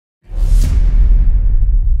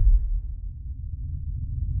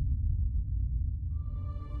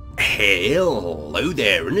Hello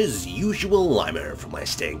there, and as usual, I'm here from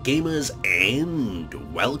Laststandgamers, and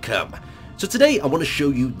welcome. So today I want to show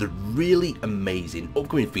you the really amazing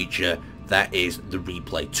upcoming feature that is the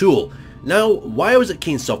replay tool. Now, while I was at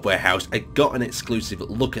King Software House, I got an exclusive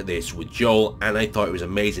look at this with Joel, and I thought it was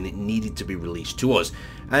amazing. It needed to be released to us.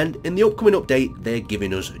 And in the upcoming update, they're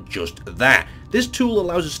giving us just that. This tool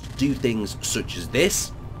allows us to do things such as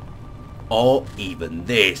this, or even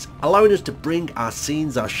this, allowing us to bring our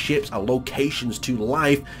scenes, our ships, our locations to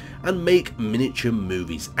life and make miniature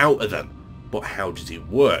movies out of them. But how does it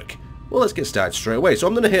work? Well, let's get started straight away. So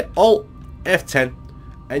I'm going to hit Alt F10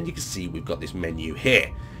 and you can see we've got this menu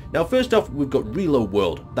here. Now first off, we've got Reload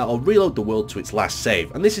World. That'll reload the world to its last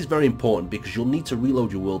save, and this is very important because you'll need to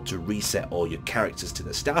reload your world to reset all your characters to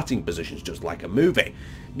their starting positions, just like a movie.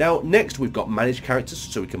 Now next we've got Manage Characters,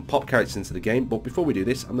 so we can pop characters into the game, but before we do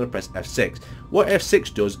this I'm going to press F6. What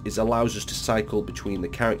F6 does is allows us to cycle between the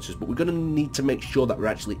characters, but we're going to need to make sure that we're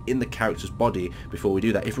actually in the character's body before we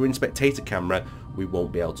do that. If we're in spectator camera, we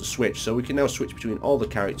won't be able to switch. So we can now switch between all the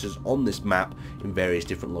characters on this map in various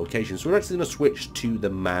different locations. So we're actually going to switch to the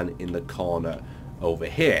man in the corner over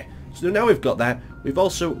here. So now we've got that. We've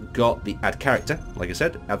also got the add character. Like I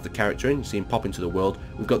said, add the character in, you see him pop into the world.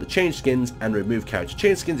 We've got the change skins and remove character.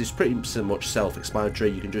 Change skins is pretty much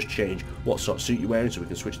self-explanatory. You can just change what sort of suit you're wearing, so we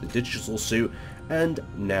can switch to the digital suit, and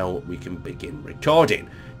now we can begin recording.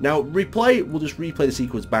 Now replay, we'll just replay the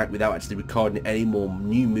sequence back without actually recording any more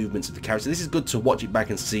new movements of the character. This is good to watch it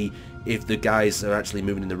back and see if the guys are actually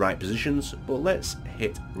moving in the right positions, but let's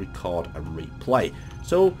hit record and replay.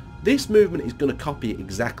 So this movement is going to copy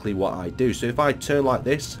exactly what I do. So if I turn like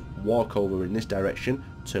this, walk over in this direction,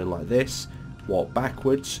 turn like this, walk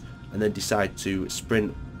backwards, and then decide to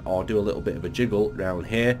sprint or do a little bit of a jiggle around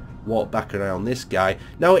here, walk back around this guy.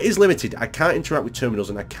 Now it is limited. I can't interact with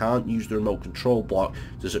terminals and I can't use the remote control block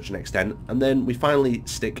to such an extent. And then we finally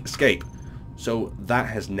stick escape. So that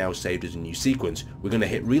has now saved as a new sequence. We're going to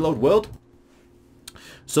hit Reload World.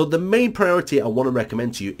 So the main priority I want to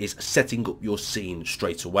recommend to you is setting up your scene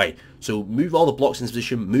straight away. So move all the blocks in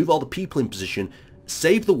position, move all the people in position,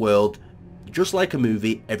 save the world. Just like a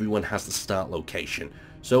movie, everyone has the start location.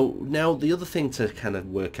 So now the other thing to kind of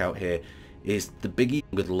work out here is the bigger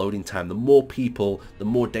the loading time, the more people, the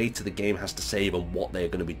more data the game has to save on what they're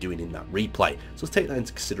going to be doing in that replay. So let's take that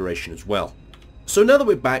into consideration as well. So now that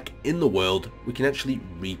we're back in the world, we can actually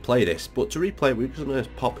replay this. But to replay, we're just going to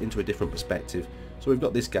pop into a different perspective. So we've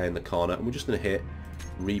got this guy in the corner and we're just going to hit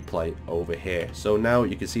replay over here. So now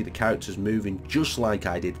you can see the characters moving just like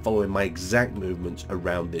I did, following my exact movements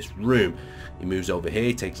around this room. He moves over here,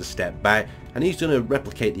 he takes a step back, and he's going to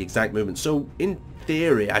replicate the exact movement. So in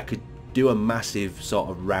theory I could do a massive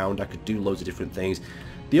sort of round, I could do loads of different things.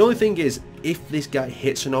 The only thing is, if this guy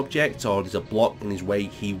hits an object or there's a block in his way,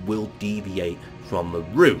 he will deviate from the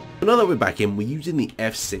route. So now that we're back in, we're using the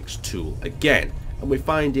F6 tool again. And we're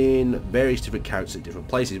finding various different characters at different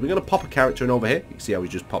places. We're going to pop a character in over here. You can see how he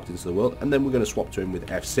just popped into the world. And then we're going to swap to him with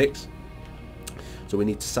F6. So we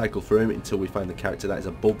need to cycle through him until we find the character that is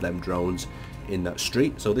above them drones in that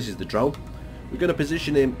street. So this is the drone. We're going to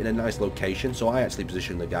position him in a nice location. So I actually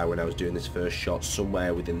positioned the guy when I was doing this first shot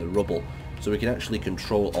somewhere within the rubble, so we can actually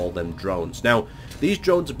control all them drones. Now, these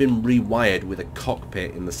drones have been rewired with a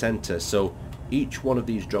cockpit in the center. So each one of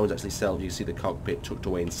these drones actually sells, you see the cockpit tucked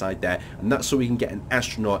away inside there, and that's so we can get an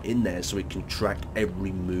astronaut in there so we can track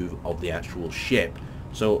every move of the actual ship.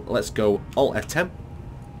 So let's go Alt F10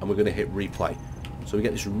 and we're going to hit replay. So we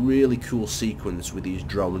get this really cool sequence with these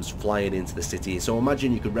drones flying into the city. So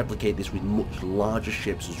imagine you could replicate this with much larger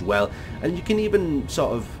ships as well, and you can even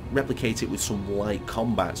sort of replicate it with some light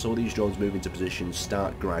combat. So these drones move into position,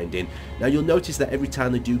 start grinding. Now you'll notice that every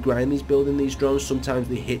time they do grind building these drones, sometimes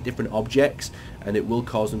they hit different objects and it will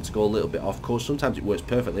cause them to go a little bit off course. Sometimes it works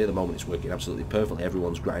perfectly. At the moment it's working absolutely perfectly.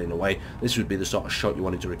 Everyone's grinding away. This would be the sort of shot you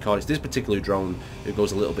wanted to record. It's this particular drone who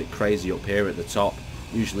goes a little bit crazy up here at the top.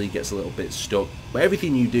 Usually gets a little bit stuck, but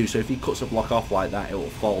everything you do, so if he cuts a block off like that, it will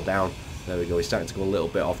fall down. There we go, he's starting to go a little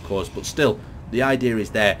bit off course, but still the idea is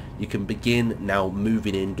there. You can begin now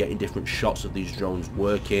moving in, getting different shots of these drones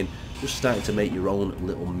working, just starting to make your own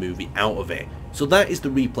little movie out of it. So that is the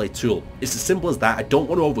replay tool. It's as simple as that. I don't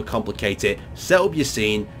want to overcomplicate it. Set up your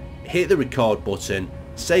scene, hit the record button,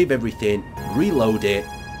 save everything, reload it,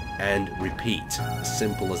 and repeat. As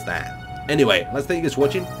simple as that. Anyway, let's thank you guys for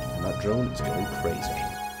watching. That drone is going crazy.